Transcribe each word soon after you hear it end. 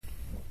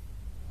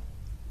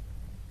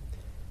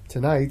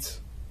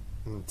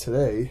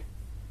today,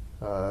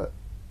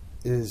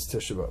 is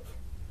Tisha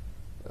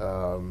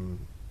B'Av.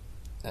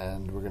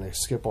 And we're going to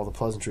skip all the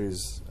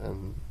pleasantries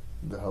and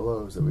the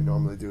hellos that we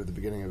normally do at the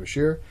beginning of a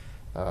shir,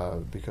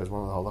 because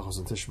one of the halachos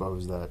in Tisha B'Av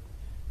is that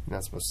you're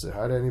not supposed to say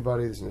hi to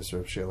anybody. There's an issue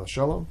of Sheila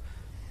Shalom.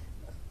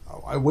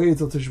 I waited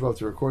till Tisha B'Av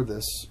to record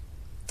this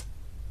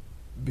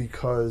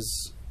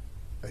because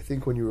I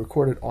think when you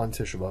record it on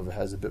Tisha B'Av, it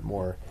has a bit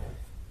more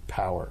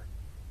power.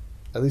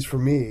 At least for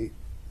me,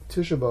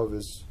 Tisha B'Av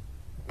is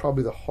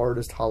probably the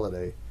hardest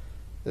holiday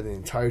in the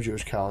entire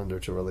Jewish calendar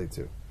to relate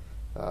to.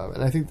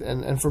 And I think,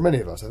 and for many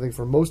of us, I think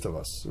for most of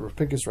us, Rav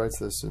Pincus writes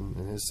this in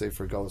his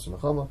Sefer Galus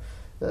Nechama,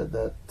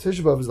 that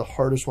Tisha B'Av is the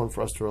hardest one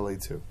for us to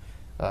relate to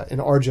in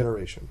our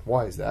generation.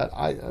 Why is that?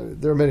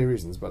 There are many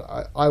reasons,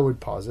 but I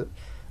would posit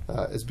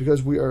it's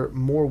because we are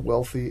more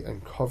wealthy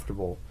and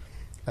comfortable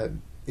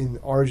in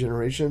our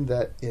generation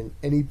than in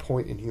any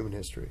point in human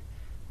history.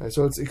 Right?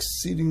 So it's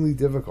exceedingly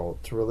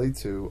difficult to relate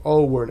to,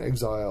 oh, we're in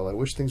exile, I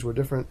wish things were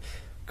different,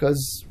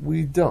 because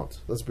we don't.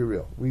 Let's be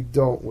real. We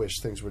don't wish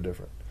things were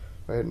different.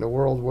 Right? In a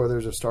world where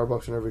there's a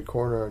Starbucks in every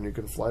corner and you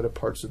can fly to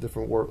parts of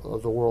different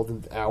of the world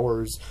in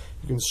hours,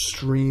 you can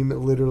stream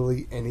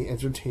literally any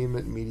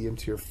entertainment medium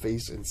to your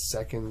face in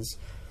seconds.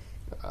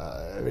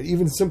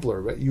 Even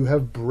simpler, right? You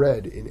have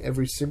bread in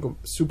every single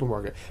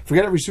supermarket.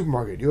 Forget every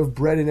supermarket. You have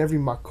bread in every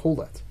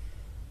makolet.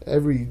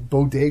 Every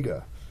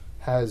bodega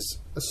has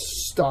a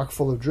stock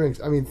full of drinks.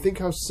 I mean, think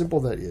how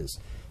simple that is.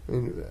 I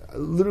mean,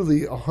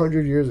 literally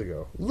 100 years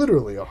ago,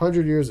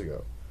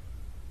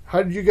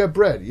 how did you get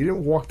bread? You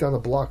didn't walk down the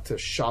block to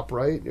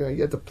ShopRite.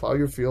 You had to plow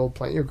your field,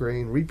 plant your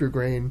grain, reap your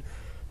grain,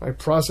 right?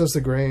 Process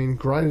the grain,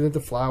 grind it into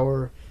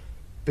flour,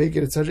 bake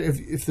it, etc.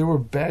 If there were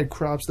bad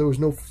crops, there was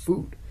no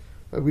food.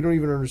 Right? We don't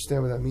even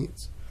understand what that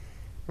means.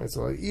 Right?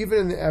 So even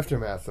in the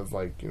aftermath of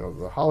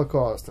the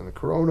Holocaust and the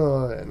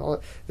Corona and all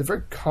that, the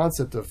very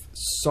concept of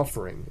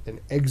suffering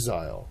and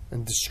exile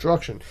and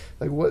destruction,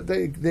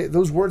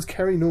 those words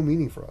carry no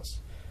meaning for us.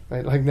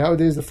 Right? Like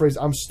nowadays, the phrase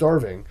 "I'm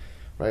starving."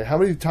 Right? How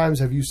many times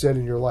have you said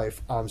in your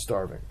life, "I'm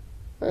starving"?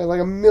 Right? Like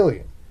 1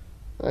 million.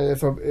 Right?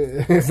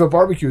 If a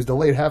barbecue is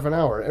delayed half an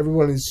hour,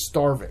 everyone is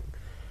starving.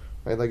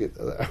 Right?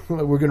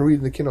 We're going to read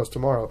in the Kinnos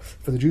tomorrow.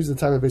 For the Jews at the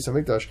time of the Beis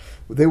HaMikdash,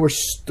 they were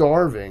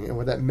starving, and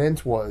what that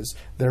meant was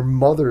their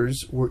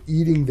mothers were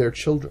eating their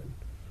children.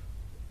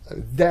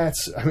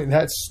 That's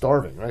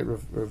starving, right?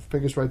 Rav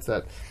Pincus writes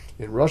that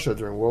in Russia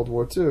during World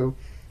War II,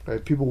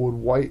 right, people would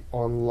wait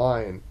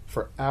online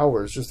for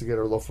hours just to get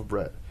a loaf of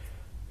bread.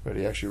 But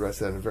he actually writes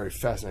that in a very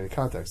fascinating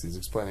context. He's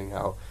explaining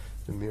how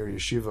the Mir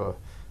Yeshiva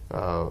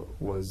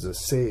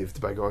was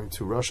saved by going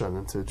to Russia and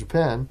then to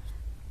Japan.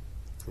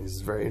 This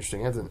is a very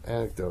interesting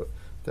anecdote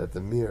that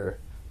the Mir,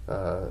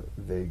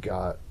 they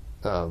got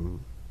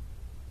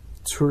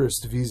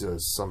tourist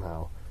visas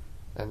somehow,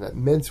 and that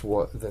meant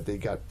that they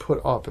got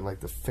put up in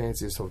the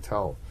fanciest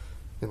hotel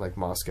in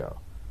Moscow,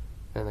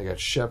 and they got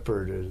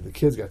shepherded. The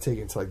kids got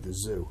taken to the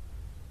zoo,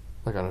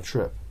 on a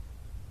trip.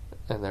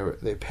 And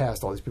they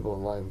passed all these people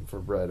in line for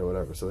bread or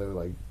whatever, so they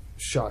were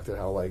shocked at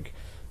how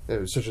there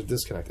was such a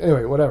disconnect.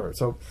 Anyway, whatever.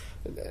 So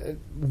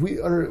we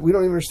don't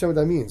even understand what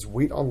that means.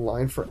 Wait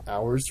online for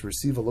hours to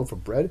receive a loaf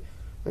of bread.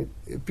 Right?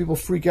 People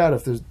freak out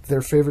if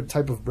their favorite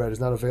type of bread is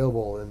not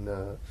available in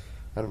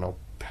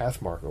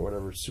Pathmark or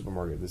whatever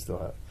supermarket they still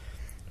have.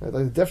 Right?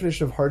 The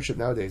definition of hardship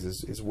nowadays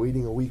is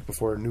waiting a week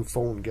before a new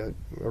phone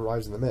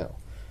arrives in the mail.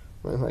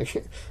 Right?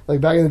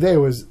 Like back in the day,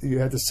 you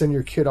had to send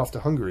your kid off to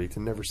Hungary to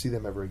never see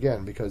them ever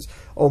again because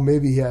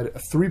maybe he had a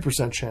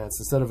 3% chance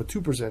instead of a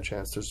 2%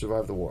 chance to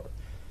survive the war.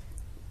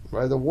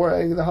 Right?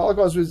 The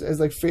Holocaust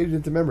has faded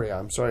into memory.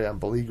 I'm sorry, I'm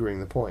beleaguering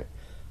the point,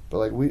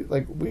 but we're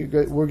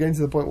getting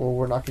to the point where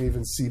we're not going to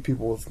even see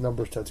people with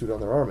numbers tattooed on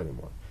their arm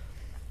anymore.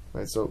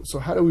 Right? So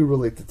how do we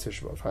relate to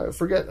Tisha B'Av?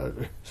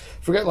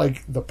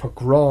 Forget the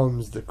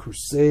pogroms, the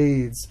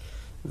Crusades,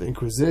 the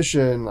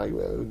Inquisition,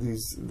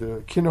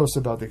 the Kinnos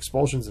about the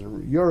expulsions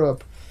in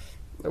Europe.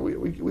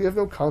 We have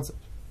no concept.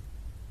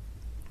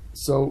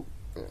 So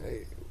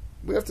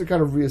we have to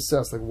kind of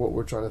reassess what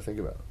we're trying to think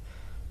about.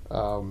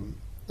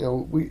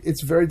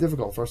 It's very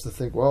difficult for us to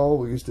think, well,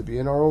 we used to be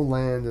in our own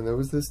land and there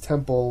was this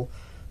temple,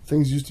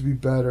 things used to be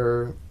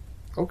better.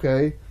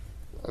 Okay.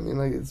 I mean,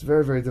 it's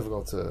very, very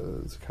difficult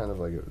to kind of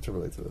to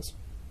relate to this.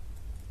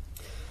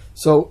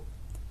 So,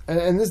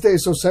 and this day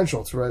is so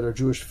central to our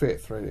Jewish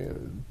faith, right?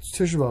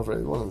 Tisha B'Av, right,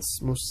 one of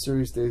the most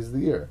serious days of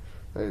the year.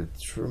 Right?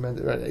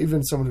 Tremendous. Right?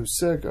 Even someone who's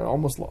sick or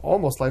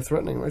almost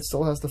life-threatening, right,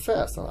 still has to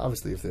fast. Now,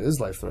 obviously, if it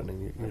is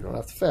life-threatening, you don't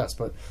have to fast.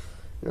 But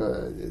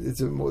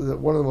it's one of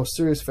the most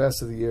serious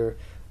fasts of the year,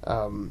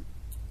 and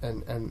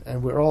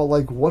we're all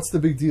what's the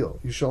big deal?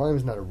 Yerushalayim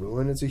is not a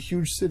ruin; it's a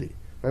huge city.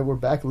 Right? We're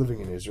back living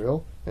in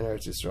Israel, in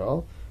Eretz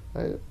Yisrael.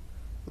 Right?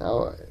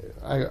 Now,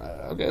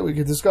 we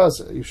can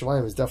discuss.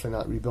 Yerushalayim is definitely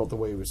not rebuilt the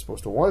way it was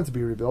supposed to want it to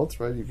be rebuilt.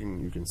 Right? You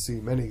can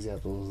see many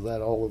examples of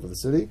that all over the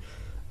city.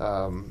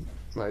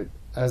 Right?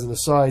 As an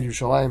aside,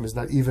 Yerushalayim is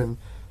not even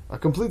a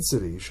complete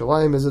city.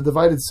 Yerushalayim is a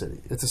divided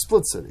city. It's a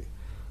split city.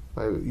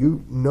 Right?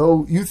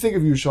 You think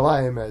of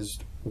Yerushalayim as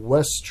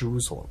West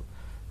Jerusalem,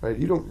 right?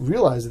 You don't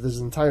realize that there's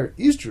an entire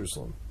East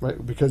Jerusalem,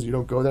 right? Because you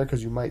don't go there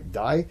because you might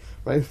die,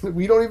 right?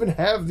 We don't even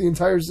have the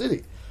entire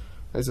city.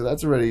 Right? So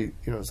that's already,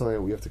 something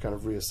that we have to kind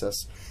of reassess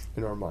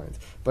in our mind.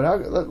 But how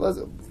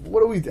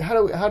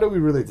do we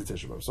relate to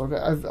Tisha B'Av? So okay,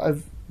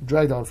 I've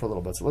dragged on for a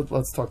little bit, so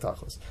let's talk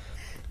tachlis.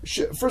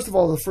 First of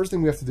all, the first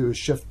thing we have to do is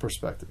shift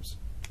perspectives.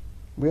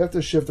 We have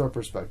to shift our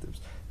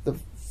perspectives. The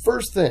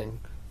first thing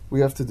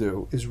we have to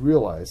do is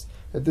realize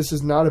that this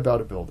is not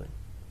about a building.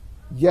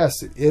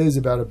 Yes, it is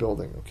about a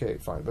building. Okay,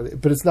 fine,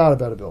 but it's not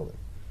about a building.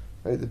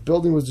 Right? The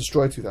building was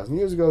destroyed 2,000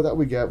 years ago. That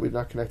we get. We're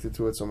not connected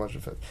to it so much.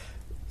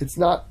 It's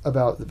not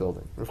about the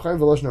building. Rav Chaim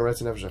Volozhin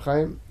writes in Nefesh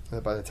HaChaim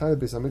that by the time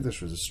the Beis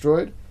Hamikdash was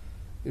destroyed,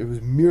 it was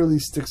merely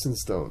sticks and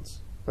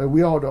stones. Right?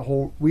 We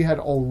had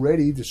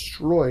already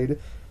destroyed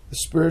the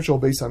spiritual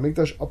Beis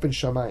Hamikdash up in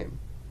Shamayim,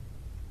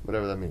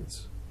 whatever that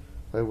means,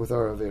 right? With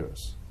our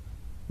averos,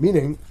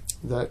 meaning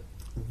that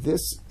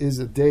this is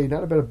a day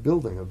not about a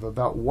building, but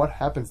about what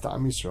happens to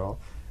Am Yisrael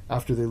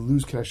after they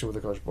lose connection with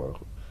the Kadosh Baruch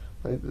Hu,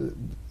 right?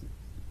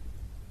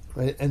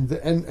 Right, and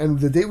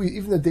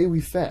the day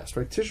we fast,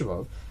 right? Tisha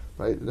B'Av,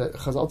 right? That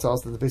Chazal tells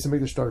us that the Beis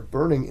Hamikdash started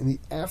burning in the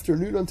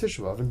afternoon on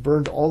Tisha B'Av and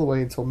burned all the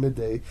way until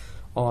midday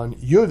on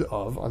Yud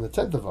Av, on the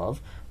 10th of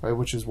Av, right?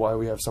 Which is why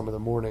we have some of the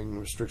morning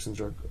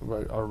restrictions are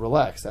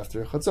relaxed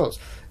after Chatzos.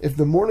 If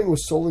the morning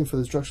was solely for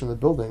the destruction of the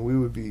building, we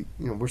would be,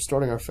 we're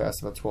starting our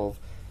fast about 12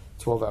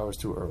 hours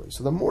too early.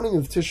 So the morning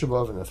of Tisha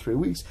B'Av in the 3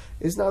 weeks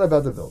is not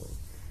about the building.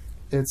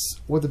 It's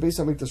what the Beis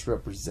Hamikdash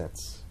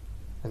represents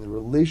and the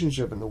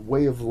relationship and the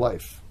way of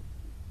life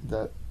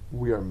that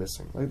we are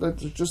missing.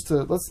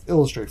 Let's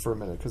illustrate for a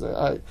minute, because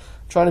I'm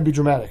trying to be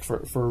dramatic for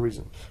a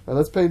reason. Right,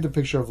 let's paint the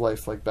picture of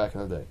life like back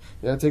in the day.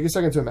 Yeah, take a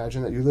second to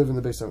imagine that you live in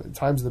the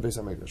times in the Beis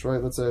Hamikdash. Right,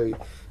 let's say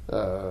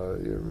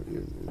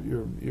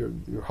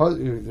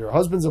your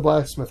husband's a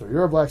blacksmith or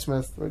you're a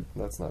blacksmith. Right,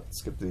 let's not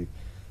skip the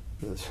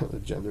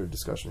gender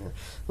discussion here.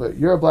 But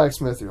you're a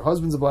blacksmith, your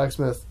husband's a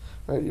blacksmith.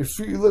 Right, you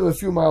live a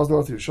few miles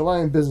north of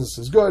Yerushalayim. Business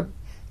is good.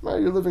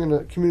 Right, you're living in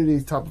a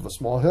community top of a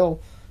small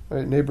hill.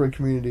 Right, neighboring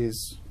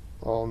communities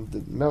on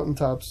the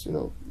mountaintops,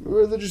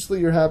 religiously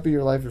you're happy,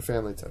 your life, your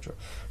family, etc.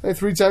 Right,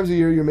 3 times a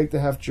year you make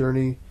the half day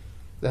journey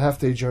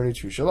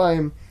to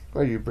Yerushalayim.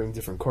 Right, you bring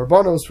different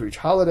korbanos for each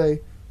holiday.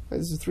 Right,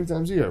 this is 3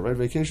 times a year. Right,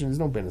 vacation is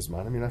no business,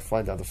 man. I mean, you're not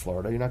flying down to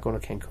Florida. You're not going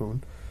to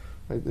Cancun.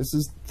 Right, this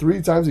is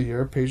 3 times a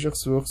year. Pesach,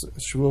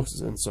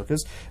 Shavuos, and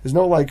Sukkot. There's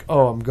no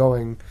I'm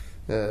going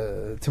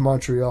to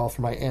Montreal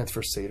for my aunt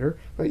for Seder.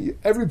 Right,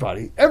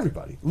 everybody,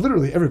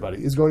 literally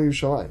everybody is going to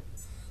Yerushalayim.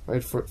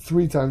 Right, for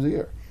 3 times a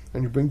year.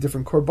 And you bring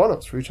different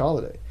korbanos for each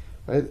holiday,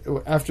 right?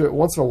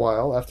 Once in a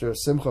while, after a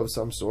simcha of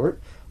some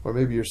sort, or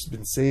maybe you've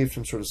been saved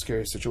from sort of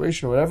scary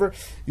situation or whatever,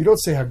 you don't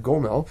say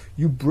hagomel,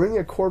 you bring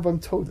a korban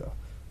toda,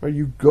 right?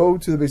 You go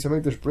to the Beis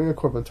Hamikdash, bring a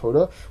korban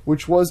toda,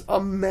 which was a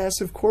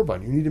massive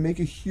korban. You need to make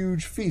a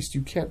huge feast.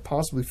 You can't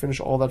possibly finish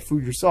all that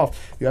food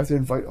yourself. You have to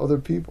invite other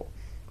people.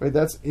 Right,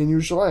 that's in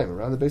Yerushalayim,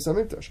 around the Beis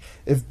Hamikdash.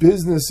 If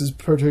business is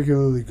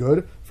particularly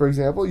good, for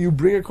example, you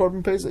bring a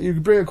korban pesach, you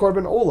bring a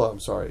korban ola,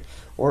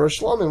 or a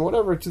shlamim,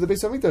 whatever, to the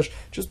Beis Hamikdash,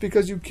 just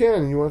because you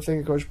can, and you want to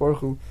thank Kadosh Baruch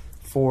Hu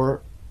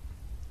for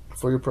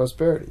your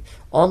prosperity.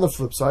 On the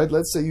flip side,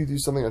 let's say you do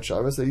something on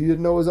Shabbos that you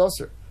didn't know was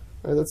usher.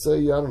 Right, let's say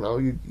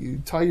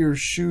you tie your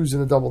shoes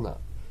in a double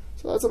knot.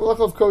 So that's a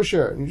malacha of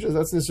kosher, and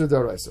that's nisur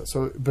d'oraisa.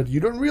 So, but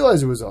you didn't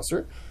realize it was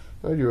usher.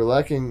 Right, you were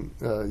lacking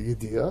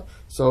yediyah.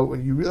 So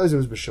when you realize it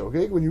was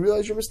b'shogeg, when you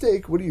realize your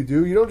mistake, what do?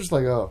 You don't just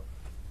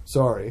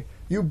sorry.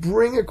 You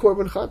bring a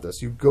korban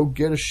chatas. You go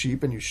get a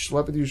sheep and you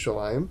schlep it to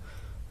Yerushalayim,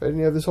 right? And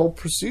you have this whole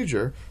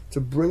procedure to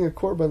bring a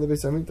korban to the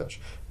Beis Hamikdash.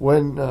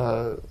 When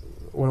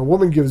a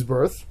woman gives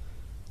birth,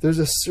 there's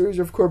a series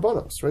of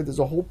korbanos, right? There's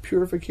a whole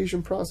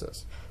purification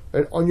process,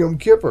 right? On Yom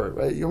Kippur,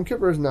 right? Yom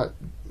Kippur is not,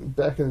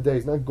 back in the day,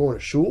 it's not going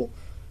to shul.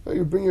 Right?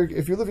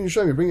 If you live in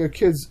Yerushalayim, you bring your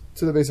kids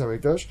to the Beis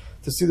Hamikdash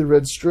to see the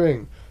red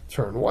string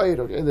turn white.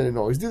 Okay, and they didn't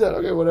always do that.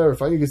 Okay, whatever.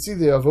 Fine, you can see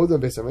the avodah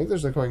Beis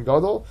Hamikdash, the Kohen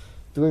Gadol,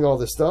 doing all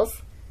this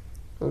stuff.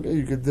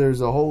 Okay, there's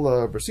a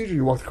whole procedure.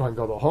 You walk the Kohen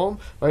Gadol home,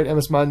 right?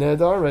 Emes Ma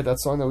Nehadar, right?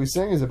 That song that we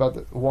sing is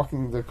about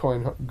walking the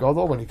Kohen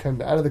Gadol when he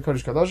came out of the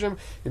Kodesh Kodashim.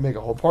 You make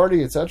a whole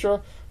party,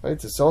 etc., right,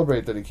 to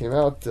celebrate that he came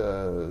out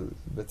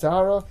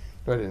B'Tahara,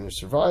 right, and he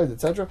survived,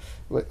 etc.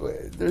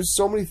 There's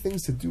so many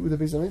things to do with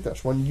the Beis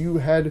Hamikdash. When you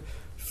had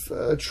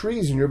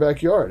trees in your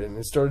backyard and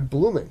it started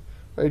blooming,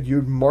 right,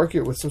 you'd mark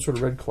it with some sort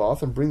of red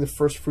cloth and bring the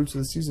first fruits of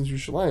the season to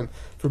Yerushalayim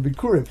for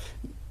Bikurim.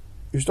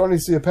 You're starting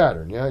to see a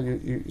pattern, yeah?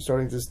 You're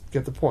starting to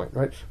get the point,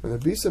 right? When the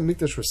Beis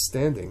Hamikdash was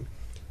standing,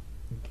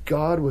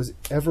 God was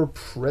ever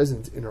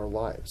present in our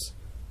lives,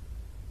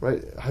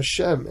 right?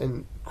 Hashem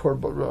and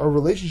our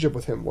relationship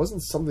with Him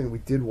wasn't something we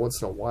did once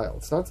in a while.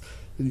 It's not,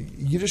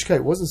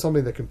 Yiddishkeit wasn't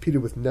something that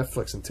competed with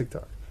Netflix and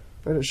TikTok,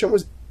 right? Hashem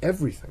was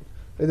everything,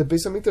 right? The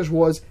Beis Hamikdash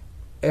was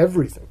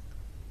everything,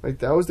 right?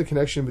 That was the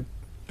connection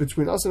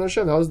between us and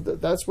Hashem.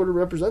 That's what it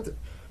represented,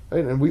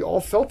 right? And we all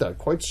felt that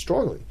quite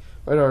strongly.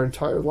 Right, our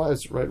entire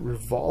lives, right,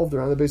 revolved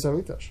around the Beis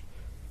Hamikdash,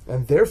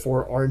 and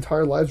therefore our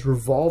entire lives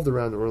revolved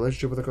around the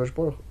relationship with the Kadosh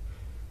Baruch Hu.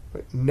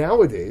 Right?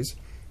 Nowadays,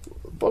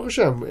 Baruch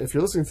Hashem, if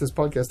you're listening to this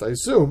podcast, I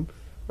assume,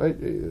 right,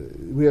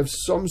 we have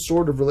some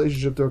sort of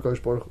relationship to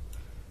HaKadosh Baruch Hu.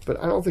 But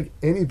I don't think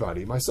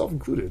anybody, myself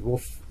included,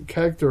 will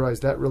characterize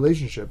that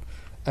relationship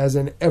as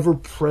an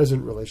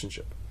ever-present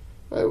relationship.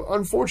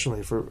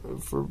 Unfortunately,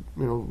 for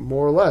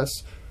more or less,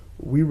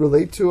 we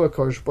relate to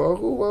HaKadosh Baruch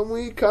Hu when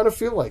we kind of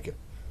feel like it,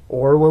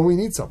 or when we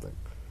need something.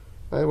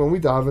 Right? When we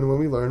daven, when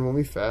we learn, when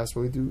we fast,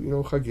 when we do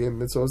chagim,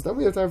 mitzvahs, then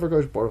we have time for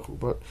HaKadosh Baruch Hu.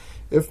 But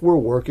if we're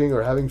working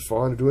or having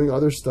fun or doing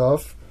other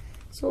stuff,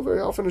 so very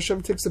often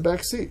Hashem takes the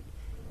back seat.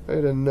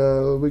 Right? And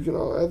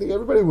I think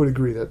everybody would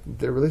agree that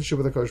their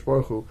relationship with HaKadosh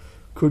Baruch Hu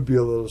could be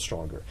a little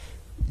stronger.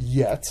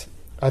 Yet,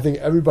 I think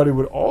everybody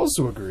would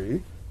also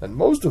agree that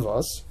most of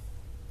us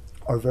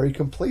are very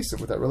complacent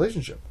with that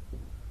relationship.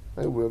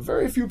 Right? Where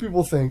very few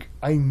people think,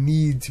 I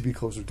need to be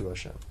closer to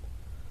Hashem.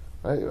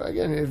 Right?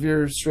 Again, if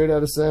you're straight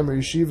out of Sem or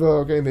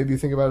Yeshiva, okay, maybe you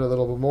think about it a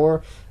little bit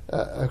more.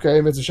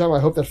 Okay, Mitzvah Hashem, I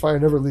hope that fire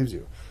never leaves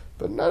you.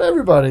 But not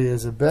everybody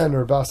is a Ben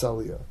or Bas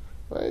Aliyah.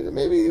 Right?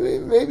 Maybe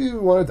we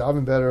want to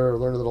daven better, or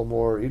learn a little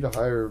more, eat a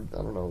higher,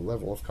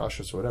 level of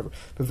kashrus or whatever.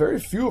 But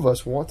very few of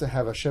us want to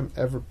have Hashem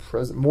ever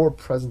present, more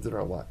present in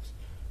our lives.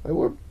 Right?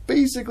 We're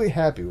basically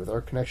happy with our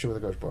connection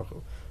with the HaKadosh Baruch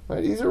Hu.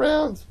 Right? He's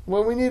around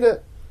when we need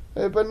it,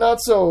 right? But not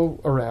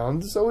so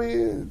around. So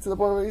to the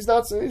point where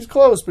he's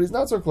close, but he's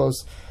not so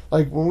close.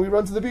 Like when we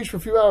run to the beach for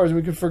a few hours and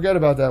we could forget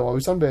about that while we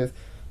sunbathe.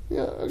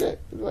 Yeah, okay,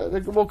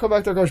 we'll come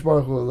back to HaKadosh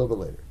Baruch Hu a little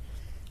bit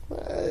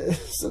later.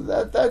 So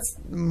that's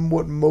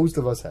what most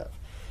of us have.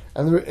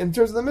 And in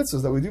terms of the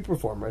mitzvahs that we do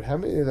perform, right, how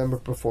many of them are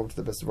performed to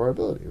the best of our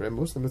ability, right?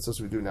 Most of the mitzvahs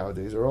we do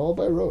nowadays are all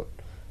by rote,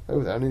 right,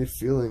 without any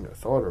feeling or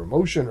thought or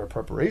emotion or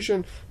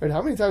preparation, right?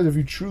 How many times have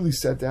you truly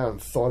sat down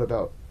and thought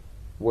about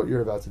what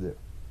you're about to do?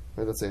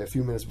 Right? Let's say a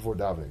few minutes before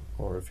davening,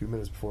 or a few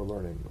minutes before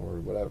learning, or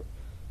whatever.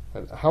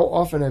 Right? How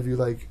often have you,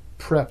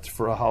 prepped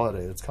for a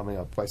holiday that's coming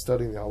up by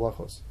studying the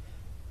halachos?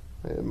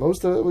 Right?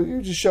 Most of it,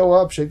 you just show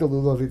up, shake the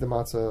lulav, eat the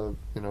matzah,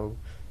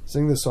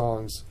 sing the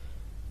songs,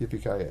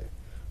 yippee-ki-yay.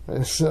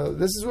 And so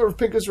this is what Rav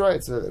Pinkus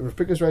writes. Rav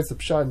Pinkus writes the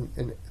Pshat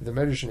in the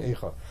Medrash in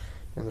Eicha,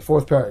 in the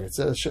 4th paragraph. It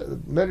says,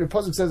 the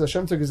pasuk says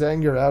Hashem took His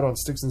anger out on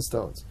sticks and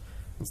stones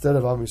instead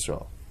of Am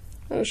Yisrael.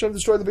 And Hashem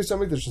destroyed the Beis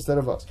Hamikdash instead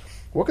of us.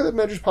 What could the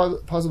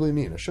Medrash possibly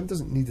mean? Hashem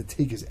doesn't need to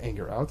take His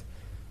anger out.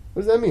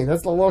 What does that mean?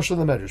 That's the Lashon of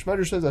the Medrash.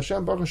 Medrash says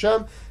Hashem, Baruch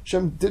Hashem,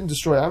 Hashem didn't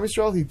destroy Am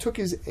Yisrael. He took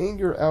His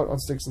anger out on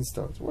sticks and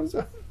stones. What is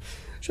that?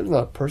 Hashem's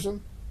not a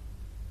person.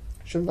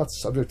 Hashem's not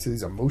subject to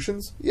these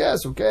emotions.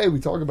 Yes, okay, we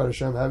talk about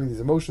Hashem having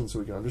these emotions so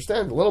we can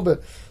understand a little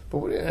bit,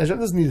 but Hashem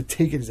doesn't need to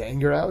take His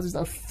anger out. He's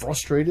not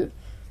frustrated.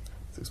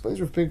 So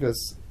explains Rav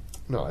Pinkus,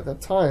 no, at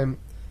that time,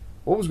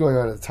 what was going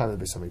on at the time of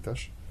the Beis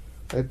Hamikdash?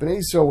 Right? Bnei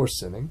Yisrael were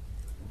sinning,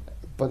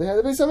 but they had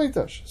the Beis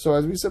Hamikdash. So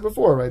as we said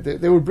before, right,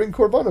 they would bring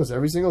korbanos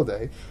every single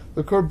day.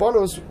 The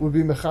korbanos would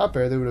be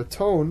mechaper, they would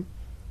atone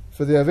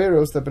for the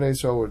averos that Bnei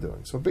Yisrael were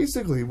doing. So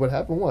basically what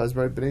happened was,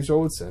 right, Bnei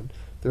Yisrael would sin,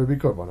 there would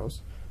be korbanos,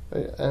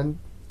 right, and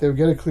they would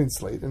get a clean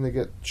slate, and they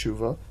get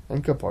tshuva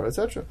and kapara,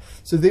 etc.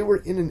 So they were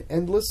in an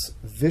endless,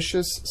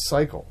 vicious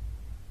cycle,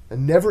 a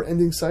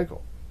never-ending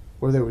cycle,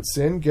 where they would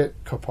sin,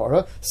 get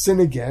kapara, sin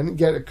again,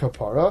 get a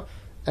kapara,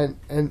 and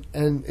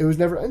it was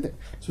never-ending.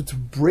 So to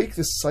break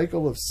the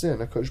cycle of sin,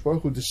 HaKadosh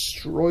Baruch Hu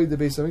destroyed the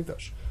Beis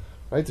Hamikdash,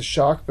 right? To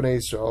shock Bnei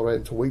Yisrael, right,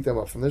 and to wake them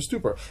up from their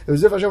stupor. It was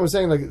as if Hashem was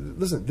saying,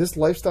 listen, this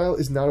lifestyle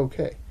is not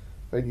okay,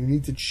 right? You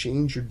need to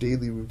change your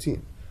daily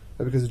routine.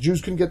 Because the Jews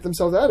couldn't get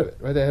themselves out of it,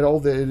 right? They had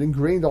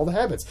ingrained all the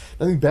habits.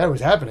 Nothing bad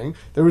was happening.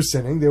 They were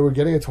sinning. They were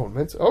getting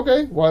atonement.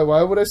 Okay,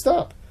 why would I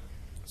stop?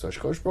 So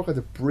HaKadosh Baruch Hu had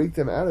to break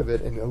them out of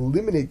it and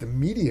eliminate the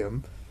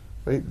medium,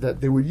 right, that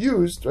they would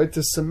use, right,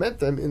 to cement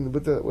them in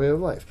with the way of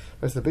life.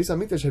 Right? So the Beis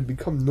Hamikdash had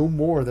become no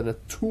more than a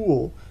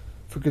tool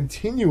for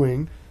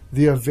continuing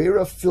the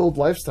Avera-filled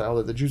lifestyle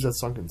that the Jews had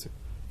sunk into.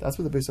 That's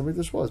what the Beis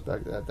Hamikdash was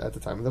back at the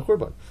time of the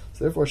Churban.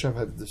 So therefore Hashem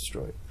had to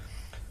destroy it.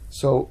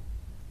 So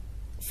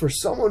for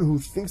someone who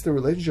thinks the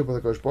relationship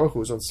with HaKadosh Baruch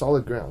Hu is on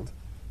solid ground,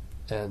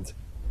 and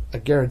I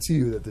guarantee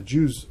you that the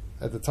Jews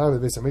at the time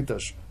of the Beis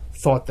Hamikdash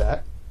thought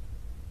that,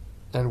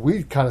 and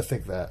we kind of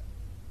think that,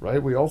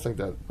 right? We all think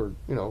that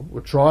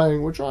we're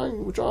trying as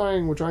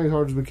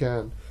hard as we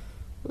can.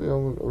 A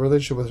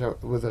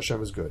relationship with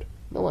Hashem is good.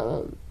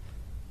 No,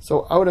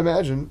 so I would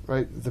imagine,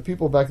 right, the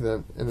people back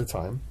then in the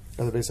time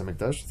of the Beis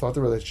Hamikdash thought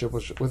the relationship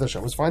with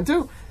Hashem was fine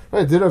too.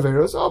 Right? Did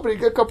averos? Oh, but you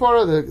get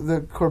kapara,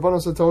 the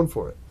korbanos atoned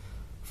for it.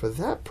 For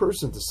that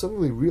person to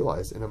suddenly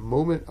realize in a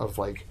moment of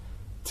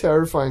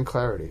terrifying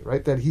clarity,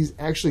 right, that he's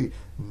actually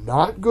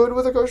not good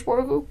with HaKadosh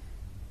Baruch Hu,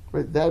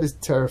 right, that is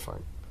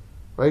terrifying,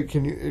 right?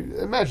 Can you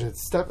imagine?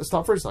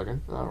 Stop for a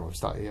second. I don't know.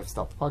 Stop. You have to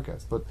stop the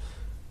podcast, but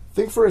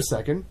think for a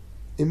second.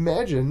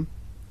 Imagine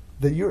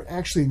that you're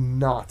actually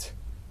not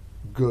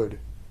good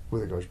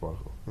with HaKadosh Baruch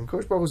Hu, and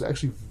HaKadosh Baruch Hu is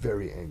actually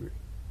very angry,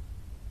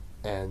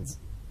 and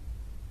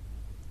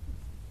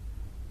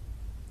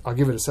I'll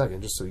give it a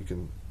second just so you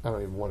can. I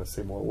don't even want to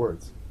say more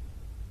words.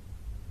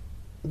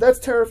 But that's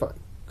terrifying,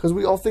 because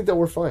we all think that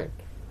we're fine.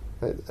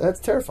 That's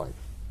terrifying.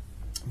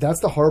 That's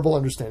the horrible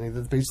understanding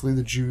that basically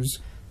the Jews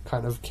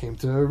kind of came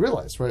to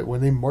realize, right?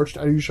 When they marched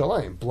out of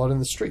Yerushalayim, blood in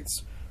the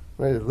streets,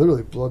 right?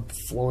 Literally blood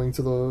flowing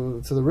to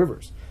the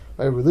rivers.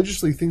 Right?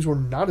 Religiously, things were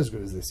not as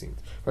good as they seemed.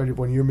 Right?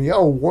 When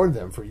Yirmiyahu warned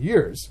them for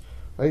years,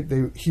 right?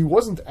 He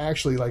wasn't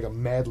actually like a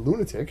mad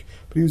lunatic,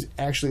 but he was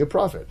actually a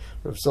prophet.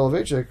 Rav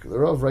Soloveitchik, the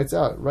Rav, writes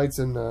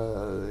in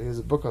he has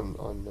a book on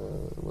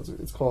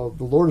it's called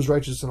 "The Lord is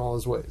Righteous in All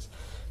His Ways."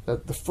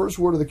 That the first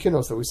word of the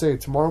kinos that we say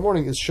tomorrow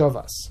morning is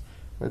Shavas.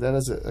 Right? That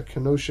has a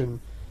connotation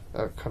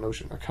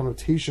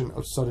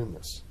of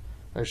suddenness.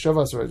 Right?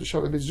 Shavas, right?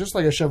 It's just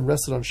like Hashem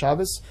rested on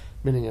Shabbos,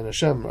 meaning and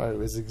Hashem, right,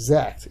 is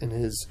exact in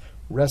his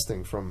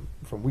resting from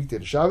weekday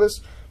to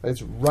Shabbos. Right?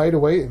 It's right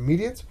away,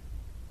 immediate.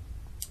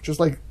 Just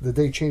like the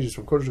day changes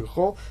from Kodesh to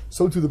Chol,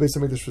 so too the Beis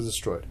HaMikdash was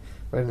destroyed.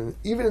 Right? And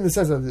even in the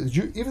sense that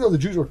even though the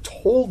Jews were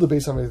told the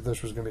Beis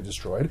HaMikdash was going to be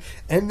destroyed,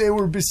 and they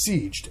were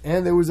besieged,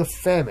 and there was a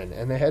famine,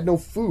 and they had no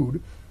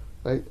food,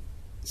 right?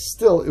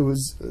 Still, it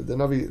was the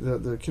Navi,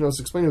 the Kinos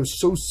explained, it was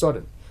so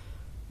sudden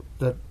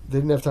that they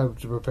didn't have time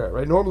to prepare.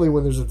 Right? Normally,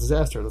 when there's a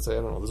disaster, let's say,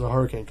 I don't know, there's a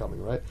hurricane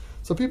coming, right?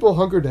 So people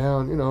hunker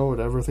down,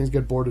 whatever, things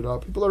get boarded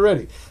up, people are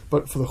ready.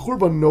 But for the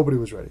Churban, nobody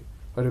was ready.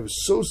 Right? It was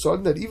so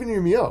sudden that even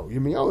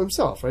Yirmiyahu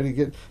himself, right?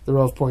 The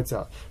Rav points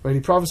out, right?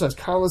 He prophesied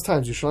countless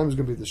times Yerushalayim is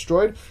going to be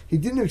destroyed. He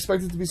didn't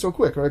expect it to be so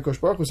quick, right? Kosh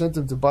Baruch Hu sent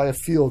him to buy a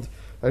field,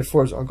 right,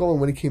 for his uncle, and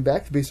when he came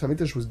back, the Beis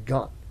HaMikdash was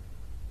gone.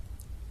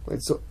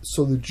 Right?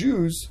 So the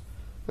Jews,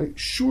 right,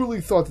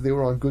 surely thought that they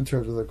were on good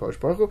terms with the Kosh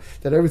Baruch Hu,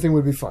 that everything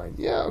would be fine.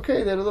 Yeah,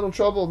 okay, they had a little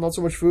trouble, not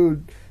so much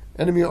food,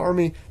 enemy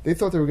army. They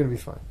thought they were going to be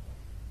fine.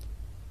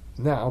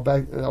 Now,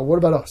 what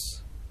about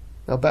us?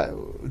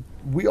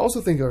 We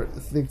also think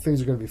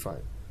things are going to be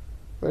fine.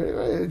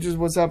 Right? Just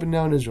what's happened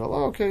now in Israel.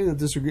 Oh, okay, the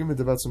disagreement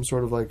about some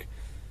sort of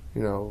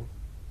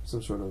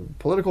some sort of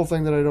political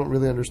thing that I don't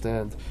really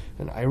understand,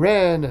 and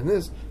Iran and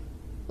this.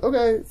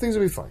 Okay, things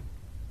will be fine.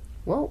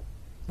 Well,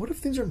 what if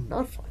things are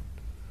not fine?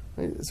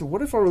 Right? So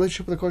what if our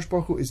relationship with the Kodesh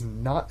Baruch Hu is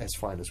not as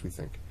fine as we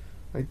think?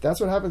 Right?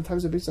 That's what happened in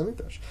times of Beis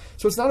HaMikdash.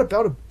 So it's not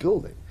about a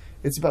building.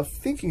 It's about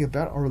thinking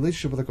about our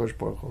relationship with the Kodesh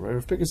Baruch Hu. Right?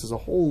 Rav Pincus has a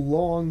whole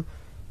long,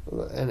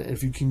 and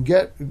if you can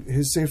get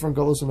his Sefer on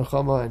Galus and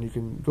Nechama, and you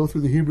can go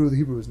through the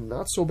Hebrew is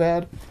not so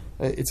bad.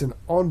 It's an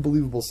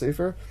unbelievable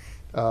Sefer.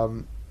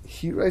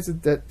 He writes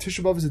that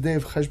Tisha B'Av is a day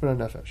of Cheshbon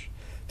HaNefesh,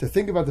 to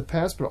think about the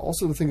past, but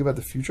also to think about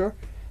the future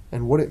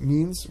and what it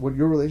means, what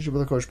your relationship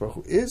with the Kodesh Baruch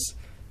Hu is,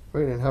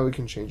 right, and how we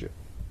can change it.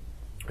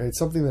 Right? It's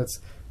something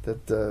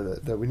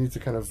that we need to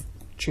kind of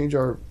change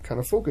our kind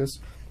of focus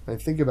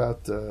and think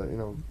about.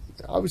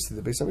 Obviously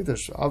the Beis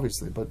HaMikdash,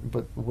 obviously, but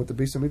what the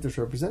Beis HaMikdash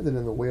represented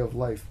in the way of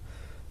life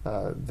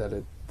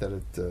that it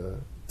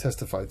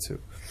testified to.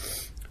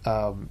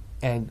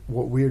 And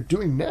what we're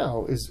doing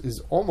now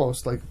is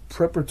almost like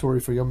preparatory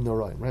for Yom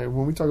Noraim, right?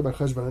 When we talk about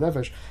Cheshbon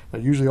HaNefesh,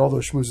 usually all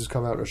those shmuzes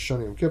come out Rosh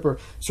Hashanah Yom Kippur,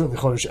 certainly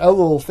Chodesh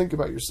Elul, think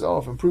about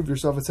yourself, improve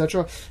yourself,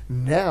 etc.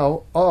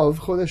 Now,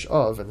 of Chodesh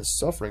Av, and the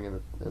suffering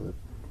and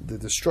the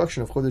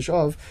destruction of Chodesh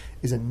Av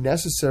is a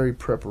necessary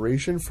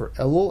preparation for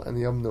Elul and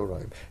the Yom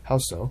Noraim. How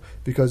so?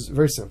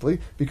 Very simply,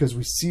 because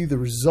we see the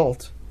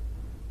result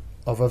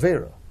of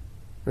Avera.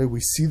 Right?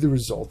 We see the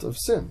result of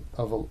sin.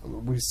 All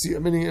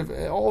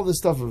this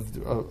stuff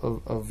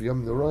of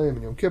Yom Noraim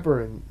and Yom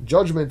Kippur and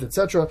judgment,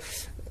 etc.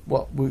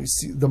 Well, we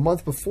see the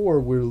month before,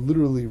 we're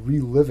literally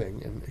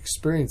reliving and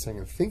experiencing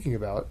and thinking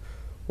about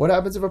what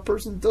happens if a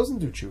person doesn't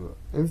do tshuva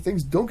and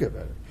things don't get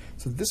better.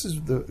 So this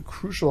is the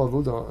crucial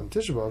avodah on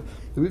Tisha B'Av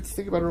that we have to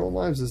think about in our own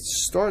lives, is to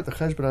start the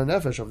Cheshbon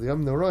HaNefesh of the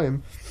Yom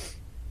Noraim,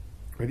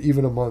 right,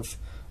 even a month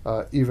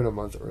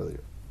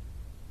earlier.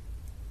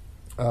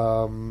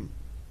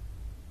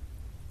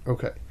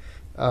 Okay.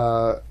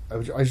 I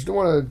just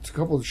want a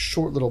couple of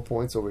short little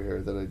points over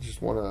here that I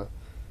just want to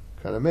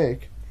kind of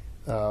make.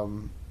 I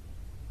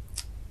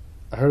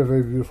heard a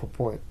very beautiful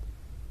point.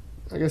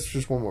 I guess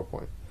just one more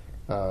point.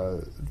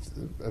 A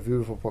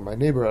beautiful point. My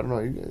neighbor, I don't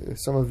know,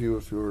 some of you,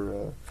 if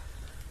you're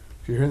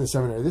here in the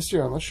seminary this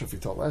year, I'm not sure if you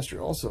taught last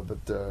year also, but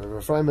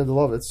Rav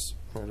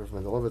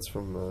Mendelovitz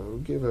from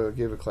who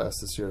gave a class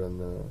this year in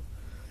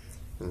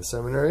the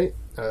seminary.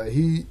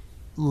 He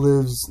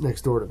lives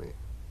next door to me.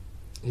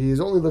 He is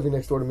only living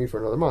next door to me for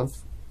another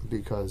month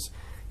because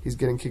he's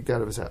getting kicked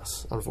out of his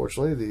house.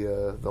 Unfortunately,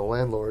 the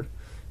landlord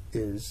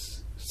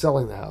is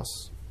selling the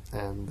house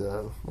and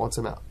wants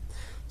him out.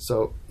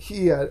 So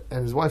he and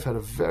his wife had a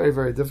very,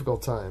 very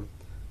difficult time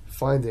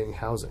finding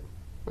housing.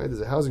 Right,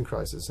 there's a housing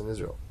crisis in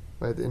Israel.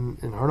 Right, in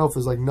Har Nof,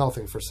 there's like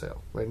nothing for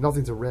sale. Right,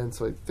 nothing to rent.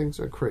 So things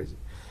are crazy.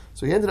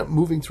 So he ended up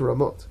moving to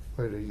Ramot.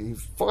 Right, he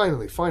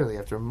finally,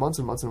 after months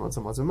and months and months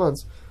and months and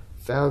months,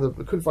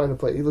 couldn't find a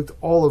place. He looked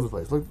all over the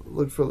place.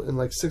 Looked for in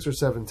like 6 or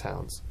 7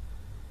 towns.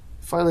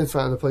 Finally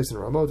found a place in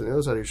Ramot, on the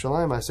other side of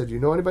Yerushalayim. I said, "You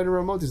know anybody in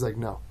Ramot?" He's like,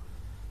 "No."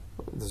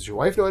 Does your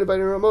wife know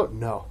anybody in Ramot?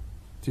 No.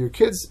 Do your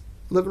kids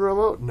live in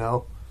Ramot?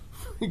 No.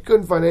 He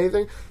couldn't find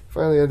anything.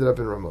 Finally ended up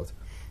in Ramot.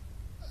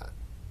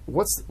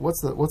 What's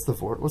the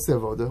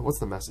avoda? What's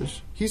the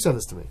message? He said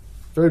this to me.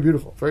 Very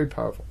beautiful, very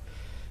powerful.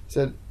 He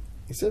said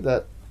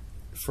that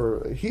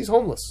he's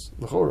homeless.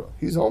 L'chora,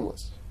 he's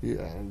homeless.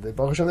 And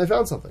Baruch Hashem, they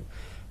found something.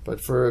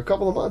 But for a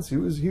couple of months, he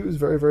was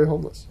very, very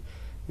homeless.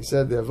 He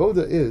said the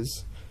avoda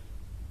is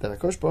that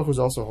HaKadosh Baruch Hu is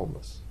also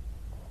homeless.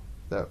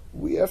 That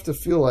we have to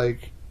feel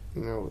like,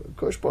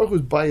 HaKadosh Baruch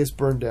Hu's bias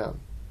burned down,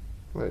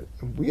 right?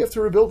 And we have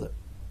to rebuild it,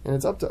 and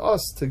it's up to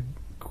us to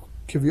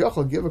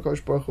kiviyachal give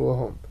HaKadosh Baruch Hu a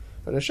home.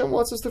 But Hashem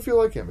wants us to feel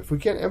like Him. If we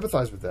can't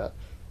empathize with that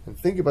and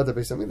think about the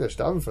Beis Hamikdash,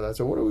 daven for that,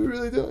 so what are we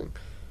really doing?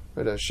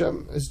 Right?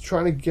 Hashem is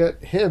trying to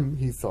get Him,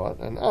 he thought,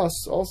 and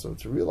us also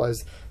to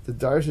realize the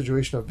dire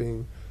situation of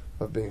being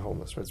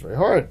homeless. Right? It's very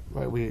hard.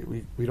 Right?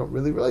 We don't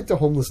really relate to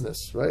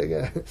homelessness. Right?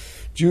 Again,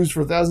 Jews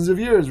for thousands of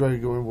years,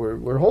 right?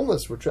 We're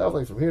homeless. We're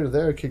traveling from here to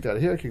there, kicked out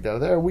of here, kicked out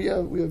of there. We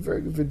have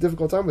very, very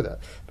difficult time with that.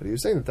 But he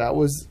was saying that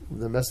was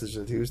the message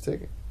that he was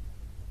taking.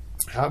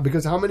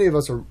 Because how many of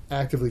us are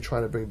actively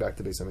trying to bring back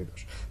the Beis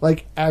Hamikdash?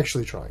 Like,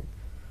 actually trying.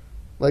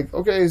 Like,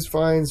 okay, it's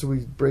fine, so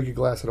we break a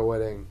glass at a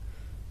wedding,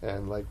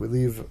 and, like, we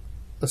leave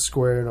a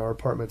square in our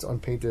apartments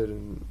unpainted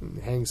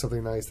and hang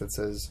something nice that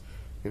says,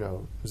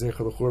 Zecher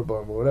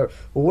l'Churban or whatever.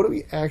 Well, what are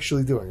we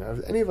actually doing? Are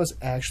any of us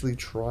actually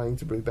trying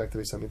to bring back the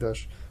Beis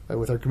Hamikdash? Like,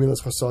 with our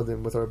Gemilas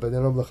Chasadim, with our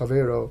Benenom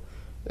L'Chaveiro?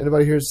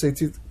 Anybody here say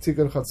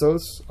Tikkun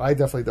Chatzos? I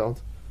definitely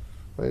don't.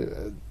 Right?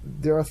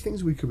 There are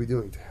things we could be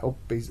doing to help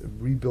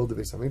rebuild the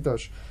Beis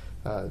Hamikdash.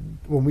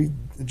 When we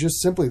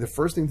just simply, the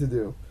first thing to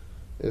do,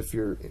 if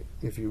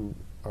you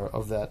are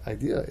of that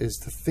idea, is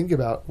to think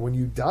about when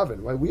you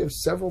daven. Right, we have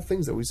several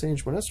things that we say in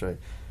Shemona Esrei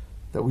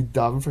that we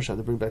daven for Hashem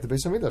to bring back the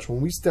Beis Hamikdash.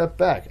 When we step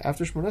back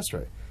after Shemona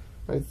Esrei,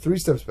 right, 3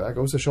 steps back,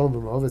 Osa Shalom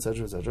V'Mov,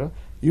 etc., etc.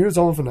 Yirus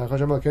Olam V'Nach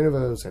Hashem Elokeinu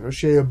V'Eloseinu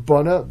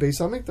She'Yabana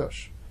Beis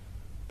Hamikdash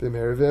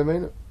B'Meher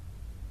V'Yameinu.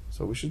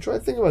 So we should try to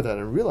think about that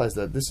and realize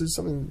that this is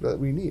something that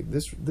we need.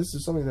 This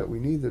is something that we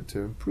need to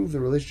improve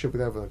the relationship we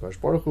have with HaKadosh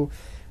Baruch Hu,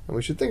 and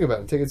we should think about it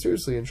and take it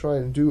seriously and try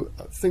and do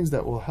things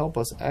that will help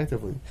us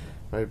actively,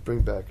 right,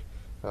 bring back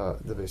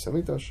the Beis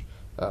Hamikdash.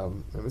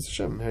 And Mr.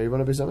 Hashem,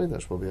 Haribana Beis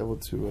Hamikdash, we'll be able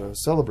to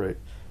celebrate,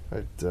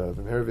 right,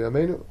 V'Meher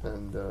V'Yameinu,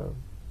 and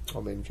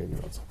Amen Ken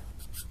Yiratzon.